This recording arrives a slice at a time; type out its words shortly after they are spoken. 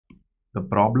The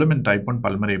problem in type 1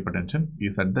 pulmonary hypertension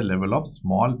is at the level of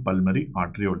small pulmonary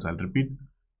arterioles. I'll repeat,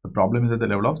 the problem is at the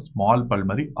level of small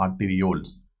pulmonary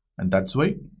arterioles, and that's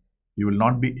why you will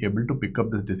not be able to pick up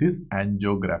this disease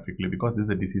angiographically, because this is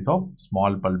a disease of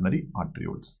small pulmonary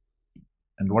arterioles.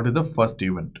 And what is the first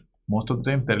event? Most of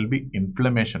the times there will be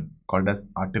inflammation called as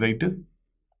arteritis,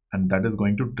 and that is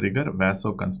going to trigger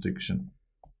vasoconstriction.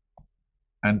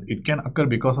 And it can occur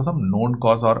because of some known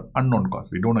cause or unknown cause.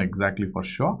 We don't know exactly for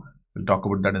sure. We'll talk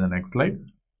about that in the next slide.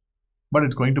 But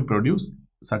it's going to produce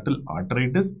subtle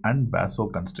arteritis and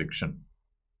vasoconstriction.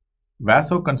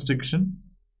 Vasoconstriction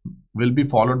will be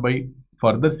followed by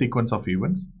further sequence of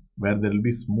events where there will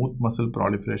be smooth muscle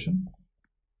proliferation,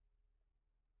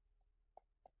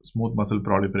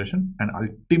 and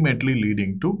ultimately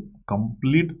leading to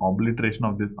complete obliteration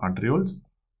of these arterioles,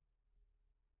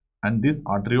 and these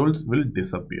arterioles will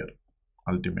disappear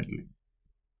ultimately.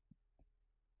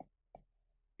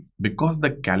 Because the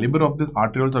caliber of these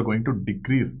arterioles are going to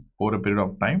decrease over a period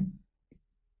of time,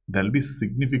 there will be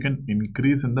significant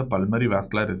increase in the pulmonary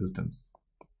vascular resistance.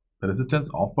 The resistance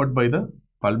offered by the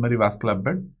pulmonary vascular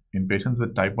bed in patients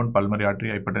with type 1 pulmonary artery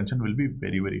hypertension will be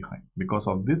very, very high because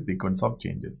of this sequence of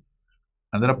changes.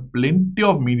 And there are plenty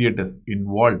of mediators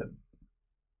involved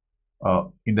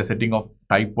in the setting of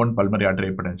type 1 pulmonary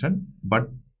artery hypertension, but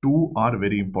two are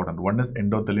very important. One is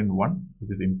endothelin 1,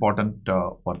 which is important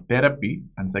for therapy,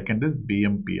 and second is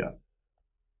BMPR,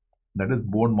 that is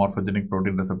bone morphogenic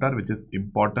protein receptor, which is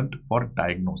important for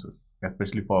diagnosis,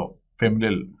 especially for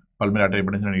familial pulmonary artery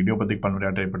hypertension and idiopathic pulmonary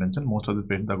artery hypertension. Most of these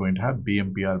patients are going to have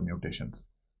BMPR mutations.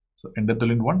 So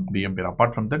endothelin 1, BMPR.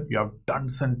 Apart from that, you have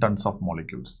tons and tons of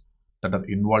molecules that are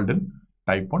involved in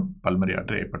type 1 pulmonary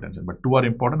artery hypertension. But two are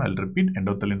important. I'll repeat,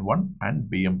 endothelin 1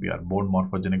 and BMPR, bone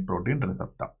morphogenic protein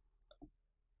receptor.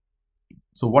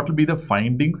 So what will be the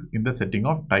findings in the setting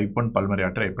of type 1 pulmonary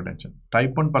artery hypertension?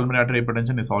 Type 1 pulmonary artery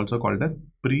hypertension is also called as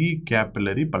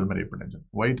pre-capillary pulmonary hypertension.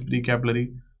 Why it's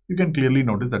pre-capillary? You can clearly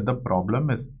notice that the problem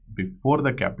is before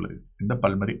the capillaries in the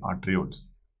pulmonary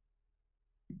arterioles.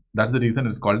 That's the reason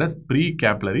it's called as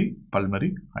pre-capillary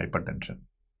pulmonary hypertension.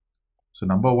 So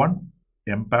number one,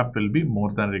 MPAP will be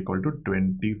more than or equal to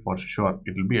 20 for sure.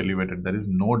 It will be elevated. There is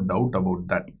no doubt about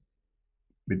that.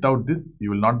 Without this,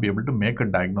 you will not be able to make a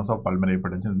diagnosis of pulmonary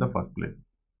hypertension in the first place.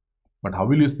 But how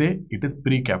will you say it is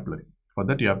pre-capillary? For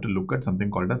that, you have to look at something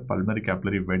called as pulmonary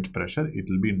capillary wedge pressure. It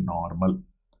will be normal.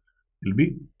 It will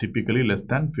be typically less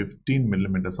than 15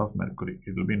 millimeters of mercury.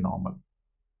 It will be normal.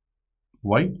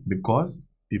 Why? Because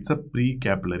it's a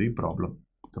pre-capillary problem.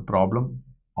 It's a problem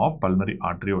of pulmonary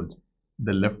arterioles.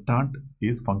 The left heart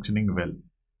is functioning well.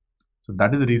 So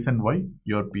that is the reason why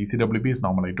your PCWP is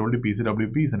normal. I told you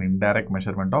PCWP is an indirect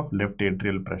measurement of left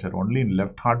atrial pressure. Only in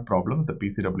left heart problems the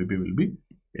PCWP will be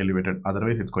elevated.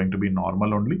 Otherwise it's going to be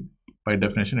normal only. By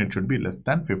definition it should be less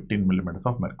than 15 millimeters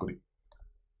of mercury.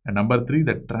 And number three,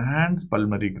 the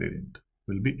transpulmonary gradient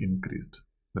will be increased.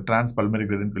 The transpulmonary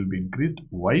gradient will be increased.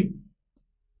 Why?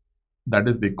 That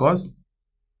is because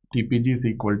TPG is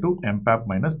equal to MPAP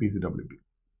minus PCWP.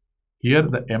 Here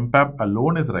the MPAP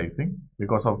alone is rising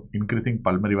because of increasing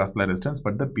pulmonary vascular resistance,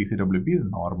 but the PCWP is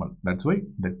normal. That's why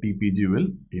the TPG will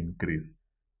increase.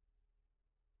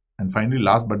 And finally,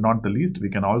 last but not the least, we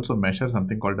can also measure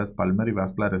something called as pulmonary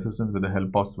vascular resistance with the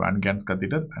help of Swan-Ganz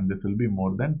catheter, and this will be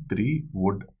more than 3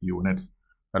 Wood units.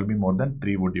 That will be more than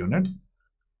 3 Wood units.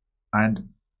 And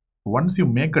once you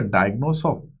make a diagnosis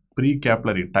of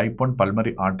pre-capillary type 1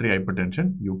 pulmonary artery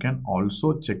hypertension, you can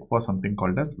also check for something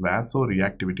called as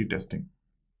vasoreactivity testing.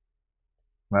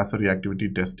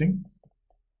 Vasoreactivity testing,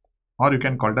 or you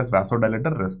can call it as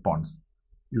vasodilator response.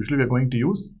 Usually we are going to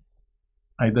use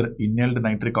either inhaled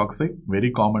nitric oxide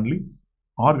very commonly,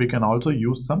 or we can also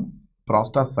use some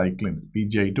prostacyclins,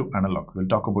 PGI2 analogs. We'll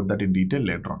talk about that in detail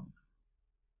later on.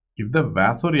 If the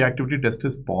vasoreactivity test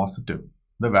is positive,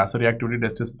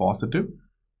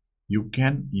 you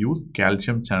can use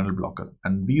calcium channel blockers,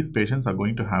 and these patients are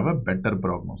going to have a better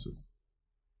prognosis.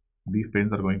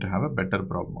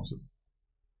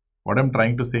 What I'm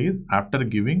trying to say is, after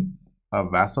giving a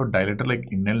vasodilator like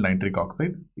inhaled nitric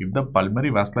oxide, if the pulmonary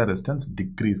vascular resistance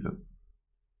decreases,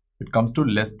 it comes to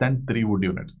less than 3 Wood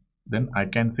units, then I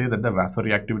can say that the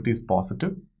vasoreactivity is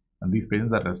positive and these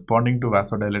patients are responding to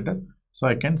vasodilators. So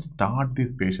I can start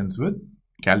these patients with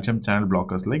calcium channel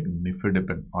blockers like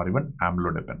nifedipine or even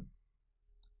amlodipine.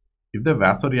 If the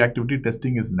vasoreactivity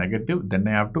testing is negative, then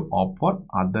I have to opt for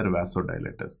other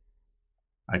vasodilators.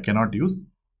 I cannot use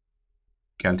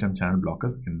calcium channel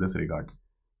blockers in this regards.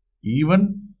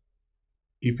 Even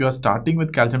if you are starting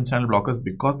with calcium channel blockers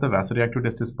because the vasoreactivity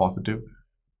test is positive,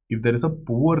 if there is a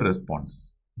poor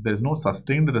response, there is no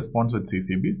sustained response with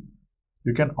CCBs,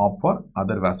 you can opt for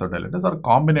other vasodilators or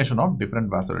combination of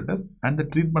different vasodilators, and the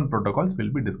treatment protocols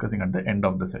we'll be discussing at the end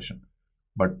of the session.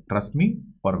 But trust me,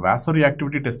 for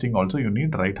vasoreactivity testing also you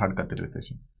need right heart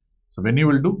catheterization. So when you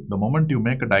will do, the moment you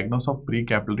make a diagnosis of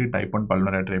pre-capillary type 1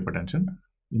 pulmonary artery hypertension,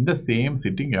 in the same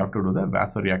sitting you have to do the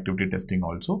vasoreactivity testing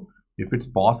also. If it's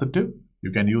positive,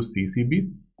 you can use CCBs,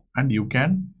 and you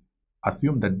can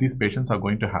assume that these patients are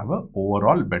going to have a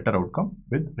overall better outcome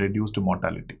with reduced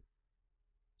mortality.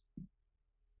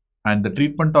 And the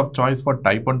treatment of choice for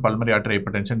type 1 pulmonary artery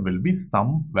hypertension will be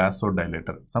some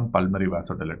vasodilator, some pulmonary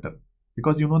vasodilator.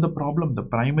 Because you know the problem, the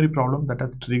primary problem that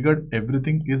has triggered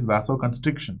everything is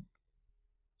vasoconstriction.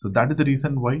 So that is the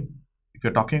reason why, if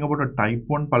you're talking about a type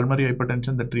 1 pulmonary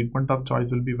hypertension, the treatment of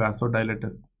choice will be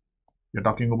vasodilators. You're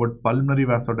talking about pulmonary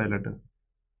vasodilators.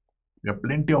 We have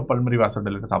plenty of pulmonary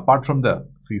vasodilators apart from the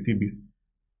CCBs,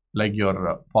 like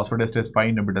your phosphodiesterase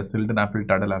 5 inhibitor, sildenafil,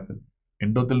 tadalafil,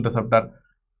 endothelin receptor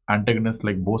antagonists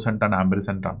like bosentan,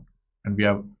 ambrisentan, and we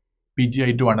have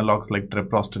PGI2 analogs like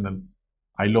treprostinil,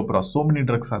 ilopros. So many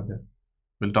drugs are there.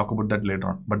 We'll talk about that later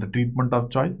on. But the treatment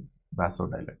of choice,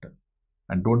 vasodilators.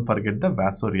 And don't forget the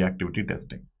vasoreactivity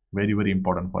testing. Very, very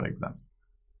important for exams.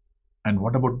 And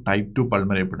what about type 2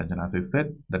 pulmonary hypertension? As I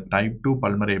said, the type 2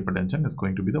 pulmonary hypertension is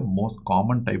going to be the most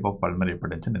common type of pulmonary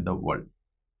hypertension in the world.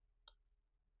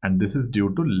 And this is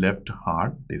due to left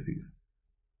heart disease.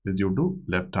 This is due to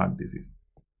left heart disease.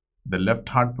 The left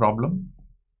heart problem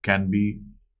can be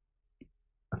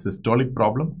a systolic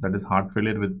problem, that is heart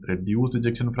failure with reduced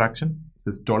ejection fraction,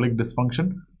 systolic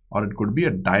dysfunction, or it could be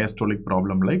a diastolic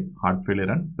problem like heart failure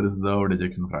and preserved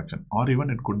ejection fraction, or even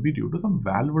it could be due to some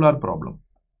valvular problem,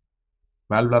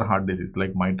 valvular heart disease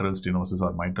like mitral stenosis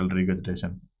or mitral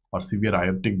regurgitation or severe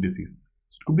aortic disease.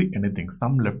 So it could be anything,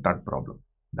 some left heart problem.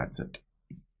 That's it.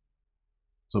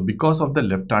 So because of the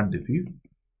left heart disease,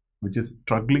 which is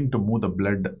struggling to move the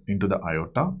blood into the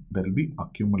aorta, there will be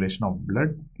accumulation of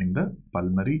blood in the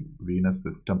pulmonary venous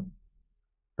system.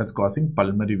 That's causing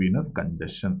pulmonary venous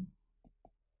congestion.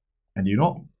 And you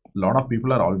know, a lot of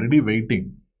people are already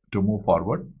waiting to move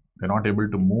forward. They're not able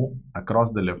to move across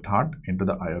the left heart into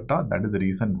the aorta. That is the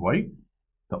reason why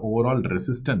the overall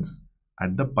resistance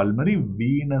at the pulmonary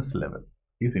venous level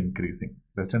is increasing.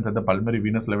 Resistance at the pulmonary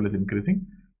venous level is increasing.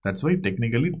 That's why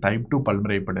technically type 2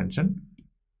 pulmonary hypertension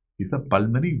is a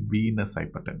pulmonary venous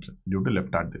hypertension due to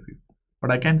left heart disease.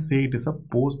 But I can say it is a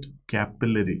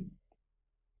post-capillary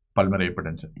pulmonary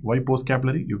hypertension. Why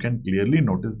post-capillary? You can clearly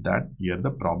notice that here the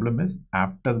problem is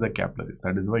after the capillaries.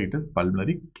 That is why it is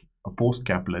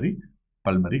post-capillary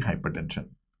pulmonary hypertension.